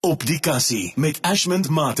Op die kassie met Ashmond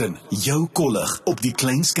Martin, jou kollig op die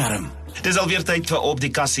klein skerm. Dis alweer tyd vir Op die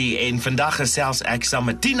Kassie en vandag gesels ek saam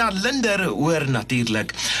met Tina Linder oor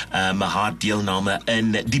natuurlik haar deelname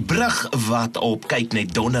in die Brug wat op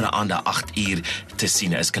kykNET donderdaande 8 uur te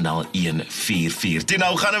sien is, kanaal 144. Tina,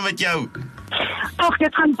 hoe gaan dit met jou? Ag,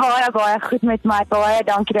 dit gaan baie goed met my. Baie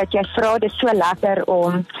dankie dat jy vra. Dit is so lekker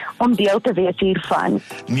om deel te wees hiervan.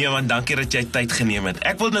 Nee man, dankie dat jy tyd geneem het.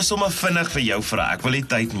 Ek wil nou sommer vinnig vir jou vra. Ek wil nie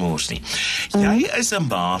tyd mors nie. Jy is 'n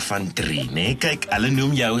ma van 3, né? Kyk, hulle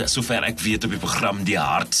noem jou, sover ek weet op die program, die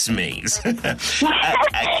hartsmens.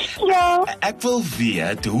 Ek wil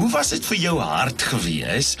weet, hoe was dit vir jou hart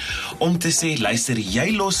gewees om te sê, luister,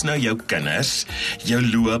 jy los nou jou kinders, jou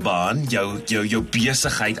loopbaan, jou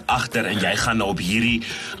besigheid agter en jy gaan nou op hierdie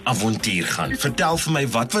avontuur gaan. Vertel vir my,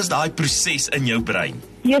 wat was daai proses in jou brein?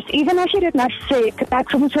 Yes, even as jy dit nou sê, ek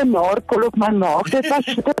soms so naarkol op my maag. Dit was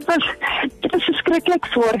verskriklik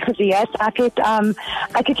swaar gewees. Ek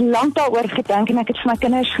het lank daaroor gedink en ek het vir my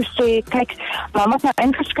kinders gesê, kyk, mamma het nou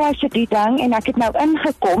ingeskryf vir die ding en ek het nou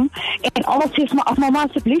ingekom en almal sê vir my, ag mamma,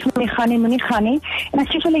 asseblief moenie gaan nie. En ek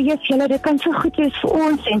sê vir hulle, julle, dit kan so goed wees vir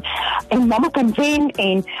ons en mamma kan wen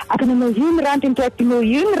en ek kan R1 miljoen en toe ek die R1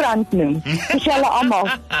 miljoen noem. Dis hulle almal.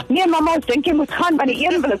 Nee mamma, ek dink jy moet gaan, want die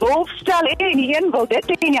een wil 'n golf stel en die een wil dit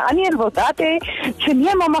en die ander wil dat hê. So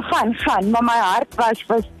nee mamma, gaan. Maar my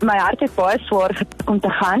hart het baie swaar om te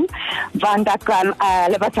gaan, want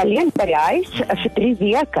hulle was alleen by die huis vir 3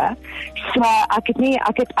 weke. So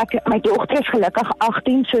my dogter is gelukkig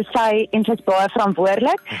 18, so sy's baie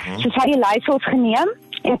verantwoordelik. So sy het die leiersels geneem.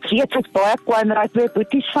 Ek weet sy's baie kwaai met daai 2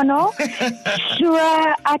 boeties van haar. So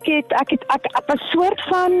ek was soort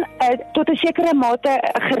van tot 'n sekere mate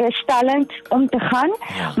gerusstellend om te gaan,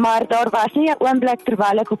 maar daar was nie 'n oomblik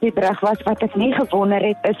terwyl ek op die brug was wat ek nie gewonder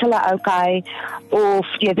het, is hulle okay, of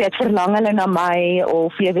jy weet, verlang hulle na my,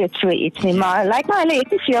 of jy weet so iets nie, maar lyk my hulle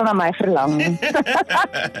het nie veel na my verlang nie.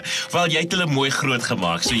 Wel, jy het hulle mooi groot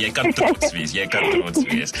gemaak, so jy kan trots wees,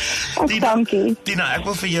 Dankie. Tina, ek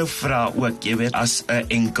wil vir jou vra ook, jy weet, as 'n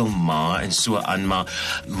enkel ma en so aan, maar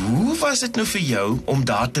hoe was dit nou vir jou om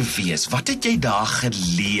daar te wees? Wat het jy daar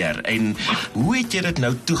geleer en hoe het jy dit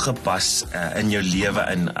nou toegepas in jou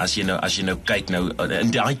lewe as jy nou kyk nou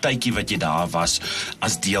in daai tydjie wat jy daar was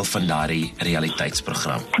as deel van daardie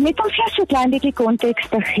realiteitsprogram? Net om vir so 'n klein bietjie konteks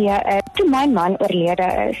te gee, toe my man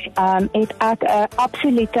oorlede is, het ek 'n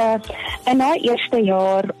absolute, in haar eerste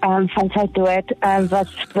jaar van sy dood, was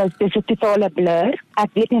dis 'n totale blur. Ek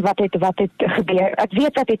weet nie wat het gebeur. Ek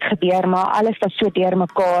weet wat het gebeur, maar alles was so deur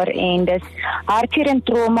mekaar en dis hartseer en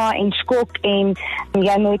trauma en skok en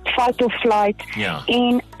jy moet fight or flight. Ja.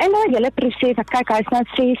 En in daai hele proses, kyk, hy is nou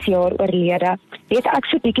 6 jaar oorlede, het ek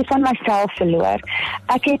so 'n bietjie van myself verloor.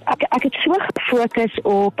 Ek het so gefokus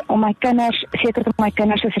om my kinders, seker dat my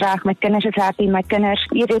kinders is reg, my kinders is happy, my kinders,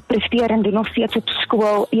 jy weet, presteer en doen nog steeds op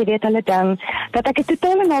skool, jy weet, hulle ding, dat ek het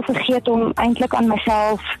totaal en al vergeet om eintlik aan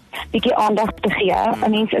myself bietjie aandag te gee.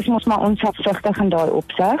 'n Mens is mos maar onselfsugtig in daai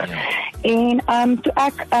opsig. En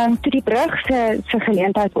toe die Brug se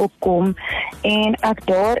geleentheid opkom en ek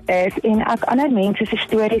daar is en ek ander mense se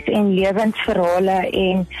stories en lewensverhale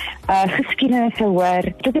en geskiedenisse hoor,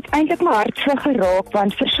 dit het eintlik my hart so geraak,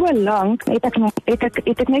 want vir so lank het ek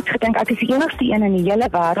net gedink ek is die enigste een in die hele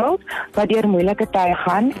wêreld wat deur moeilike tye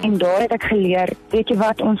gaan, en daar het ek geleer, weet jy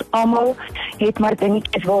wat, ons almal het maar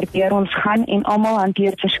dingetjies waardeur ons gaan en almal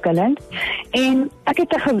hanteer verskillend. En ek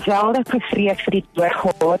het 'n geweldige vrees vir die dood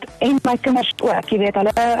gehad en my kinders ook, jy weet,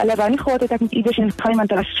 hulle wou nie gehad dat ek met iewers in gaan, want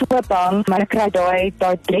hulle was so bang, maar ek kry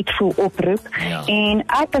daai dreadful oproep. Ja. En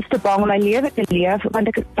ek was te bang om my lewe te leef, want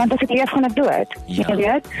as ek leef gaan ek dood, jy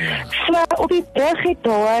weet. So op die Brug het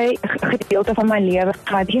daai gedeelte van my lewe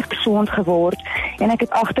baie gesond geword en ek het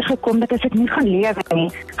agtergekom dat as ek nie gaan lewe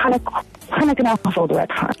nie, gaan ek in elk geval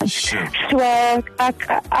doodgaan. So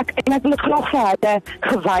ek wil graag vir hulle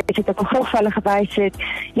gewys het, ek wil graag vir hulle gewys het,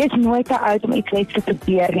 jy is nooit te oud om iets te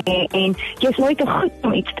probeer nie, en jy is nooit te goed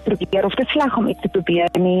om iets te probeer, of te sleg om iets te probeer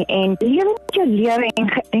nie, en lewe met jou lewe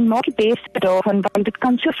en maak die beste daarvan, want dit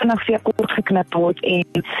kan so vinnig vir jou kort geknip word, en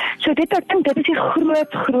so ek dink dit is die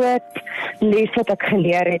groot les wat ek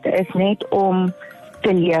geleer het, is net om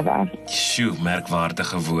te lewe. Sjoe,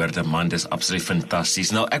 merkwaardige woorde, man, dis absoluut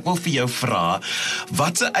fantasties. Nou, ek wil vir jou vra,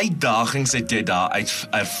 watse uitdagings het jy daar uit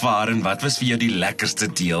ervaar en wat was vir jou die lekkerste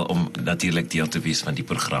deel om natuurlik deel te wees van die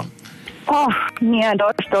program? Nee,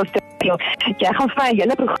 daar is te veel. Jy gaan vir my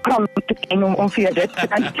hele program te ken om vir jou dit te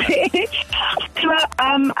kan sê. So,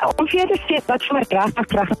 om vir jou te sê, wat vir my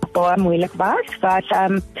regtig baie moeilik was,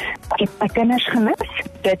 ek het my kinders gemis.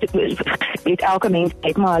 dit het elke mens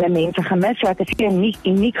het maar hulle mense gemis, so ek is nie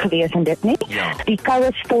uniek gewees in dit nie. Ja. Die koue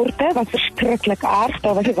sporte was verskriklik erg,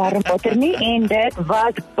 daar was nie warm water nie en dit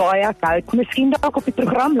was baie koud. Miskien dalk op die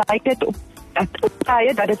program lyk dit op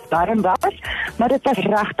tye dat dit warm was, maar dit was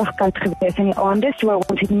regtig koud gewees in die aande, so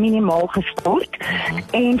ons het minimaal gesport.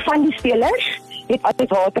 En van die spelers het altyd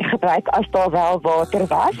water gebruik as daar wel water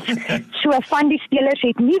was. So van die spelers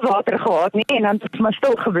het nie water gehad nie en dan het maar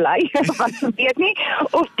stil gebly, want jy weet nie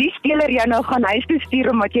of die speler jou nou gaan huis toe stuur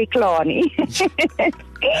omdat jy klaar nie.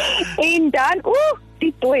 En dan,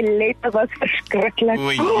 die toilette was verskriklik.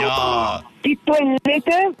 O ja. Die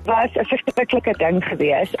toilette was 'n verskriklike ding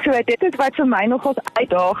gewees. So dit is wat vir my nogals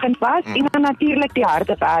uitdagend was. En dan natuurlik die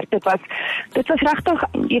harde werk. Dit was regtig,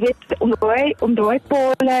 jy weet, om daai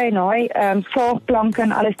pale en daai saagplanke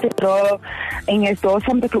en alles te dra. En jy's daar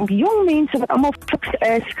saam met 'n klomp jong mense wat almal fiks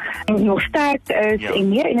is en nog sterk is en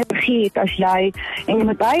meer energie het as jy en jy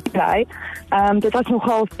moet bybly. Dit was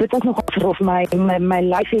nogal rof. My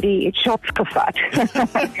lyf het die shots gevat.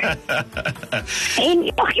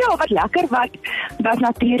 En ag ja, wat lekker was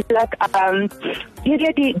natuurlik jy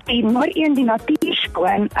weet die nommer 1 die natuur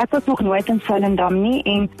skoon. Ek was nog nooit in Volendam nie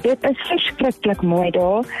en dit is verskriklik mooi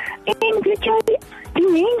daar. En weet jy, die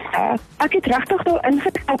mense, ek het regtig daar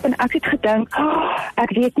ingestap en ek het gedink, ek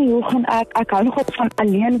weet nie hoe gaan ek hou nog op van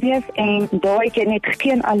alleen wees en daar het jy net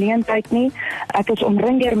geen alleentyd nie. Ek is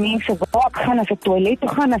omring deur mense waar ek gaan, as ek toilet toe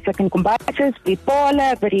gaan, as ek in kombuis is, by die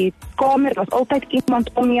pale, by die kamer, was altyd iemand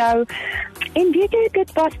om jou. En weet jy,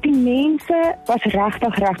 die mense was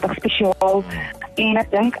regtig spesiaal. En ek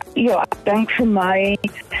dink vir my,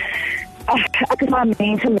 ek is maar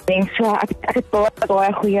mense, ek het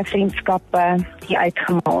baie goeie vriendskappe hier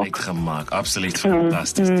uitgemaak. Absoluut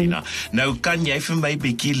fantasties, Tina. Nou kan jy vir my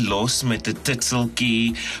bietjie los met 'n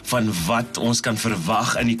titseltjie van wat ons kan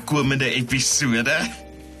verwag in die komende episode?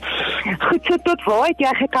 Goed, so tot waar het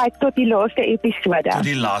jy gekyk tot die laaste episode? Tot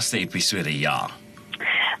die laaste episode, ja.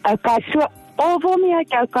 Okay, so al waarmee ek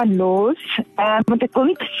jou kan los, want ek wil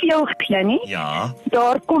nie te veel gee nie. Ja.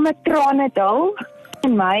 Daar kom 'n tranedal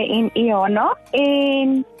in my en Iana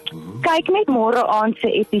en kyk net môre aand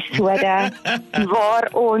se episode waar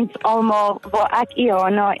ek,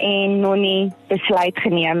 Iana en Nonnie besluit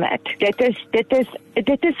geneem het.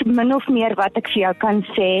 Dit is min of meer wat ek vir jou kan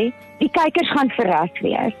sê. Die kykers gaan verras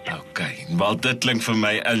wees. Okay, wel dit klink vir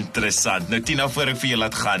my interessant. Nou Tina, voor ek vir jou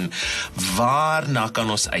laat gaan, waarna kan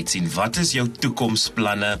ons uitsien? Wat is jou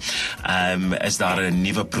toekomsplanne? Is daar 'n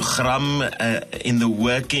nuwe program in the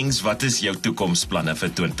workings? Wat is jou toekomsplanne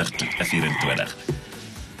vir 2024?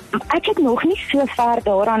 Ek het nog nie so ver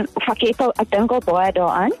daaraan, of ek dink al baie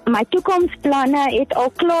daaraan. My toekomsplanne het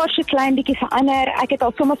al klaar so klein bietjie verander. Ek het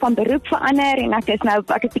al sommer van beroep verander en ek is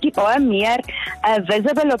bietjie baie meer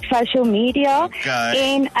visible op social media. Okay.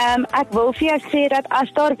 En ek wil vir jou sê dat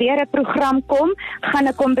as daar weer 'n program kom, gaan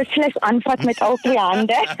ek hom beslis aanvat met al twee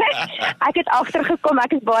hande. Ek het agtergekom,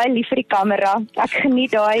 ek is baie lief vir die kamera. Ek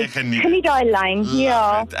geniet daai lyn.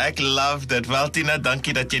 Ja. Ek love dit. Wel Tina,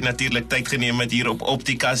 dankie dat jy natuurlik tyd geneem het hier op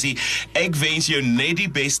die kassie. Ek wens jou net die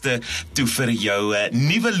beste toe vir jou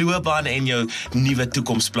nuwe loopbaan en jou nuwe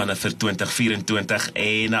toekomsplanne vir 2024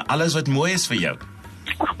 en alles wat mooi is vir jou.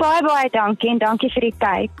 Baie dankie en dankie vir die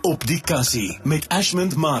tyd. Op die kassie met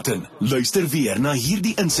Ashmond Martin. Luister weer na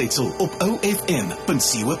hierdie insetsel op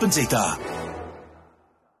OFM.co.za.